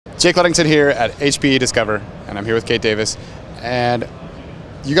Jake Ludington here at HPE Discover, and I'm here with Kate Davis. And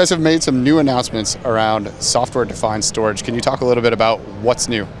you guys have made some new announcements around software-defined storage. Can you talk a little bit about what's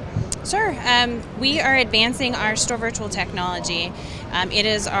new? Sure. We are advancing our store virtual technology. It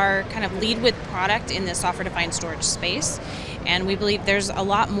is our kind of lead with product in the software-defined storage space. And we believe there's a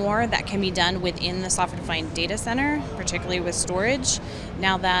lot more that can be done within the software-defined data center, particularly with storage,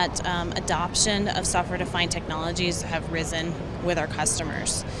 now that adoption of software-defined technologies have risen with our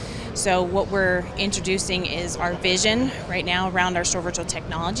customers. So what we're introducing is our vision right now around our store virtual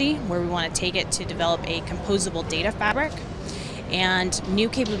technology, where we want to take it to develop a composable data fabric and new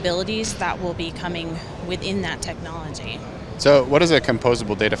capabilities that will be coming within that technology. So what does a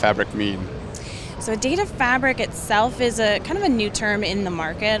composable data fabric mean? So data fabric itself is a kind of a new term in the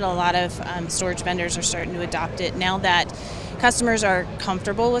market. A lot of storage vendors are starting to adopt it now that customers are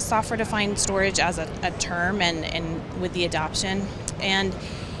comfortable with software-defined storage as a term and with the adoption. And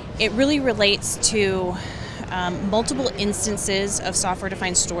it really relates to multiple instances of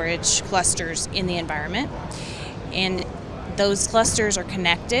software-defined storage clusters in the environment. And those clusters are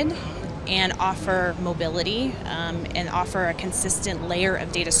connected and offer mobility and offer a consistent layer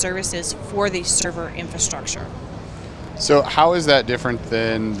of data services for the server infrastructure. So how is that different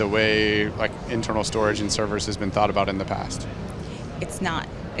than the way like internal storage and servers has been thought about in the past? It's not.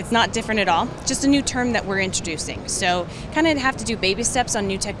 It's not different at all. Just a new term that we're introducing. So kind of have to do baby steps on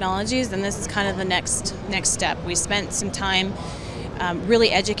new technologies, and this is kind of the next step. We spent some time really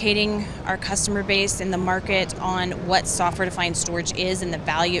educating our customer base in the market on what software-defined storage is and the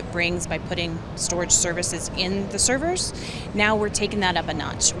value it brings by putting storage services in the servers. Now we're taking that up a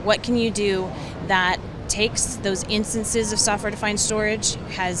notch. What can you do that takes those instances of software-defined storage,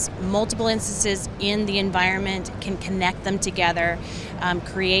 has multiple instances in the environment, can connect them together,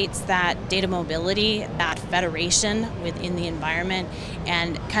 creates that data mobility, that federation within the environment,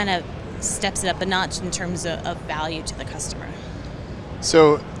 and kind of steps it up a notch in terms of value to the customer.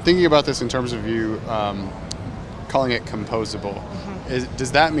 So thinking about this in terms of you calling it composable,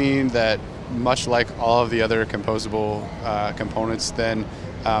 does that mean that much like all of the other composable components, then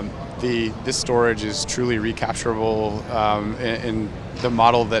this storage is truly recapturable in the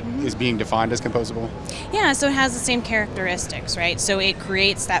model that is being defined as composable? Yeah, so it has the same characteristics, right? So it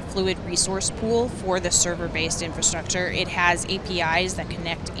creates that fluid resource pool for the server-based infrastructure. It has APIs that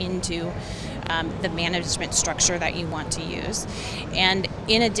connect into the management structure that you want to use. And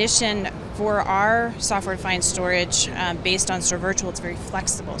in addition, for our software-defined storage based on Store Virtual, it's very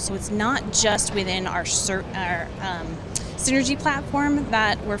flexible. So it's not just within our Synergy platform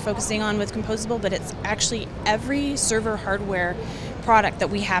that we're focusing on with Composable, but it's actually every server hardware product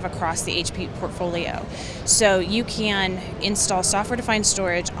that we have across the HPE portfolio. So you can install software-defined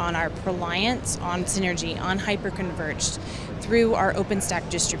storage on our ProLiant, on Synergy, on Hyperconverged, through our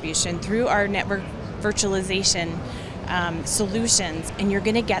OpenStack distribution, through our network virtualization solutions, and you're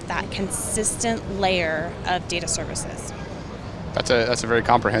going to get that consistent layer of data services. That's a very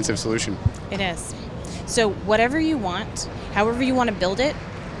comprehensive solution. It is. So whatever you want, however you want to build it,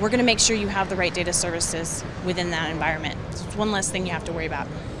 we're going to make sure you have the right data services within that environment. It's one less thing you have to worry about.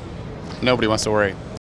 Nobody wants to worry.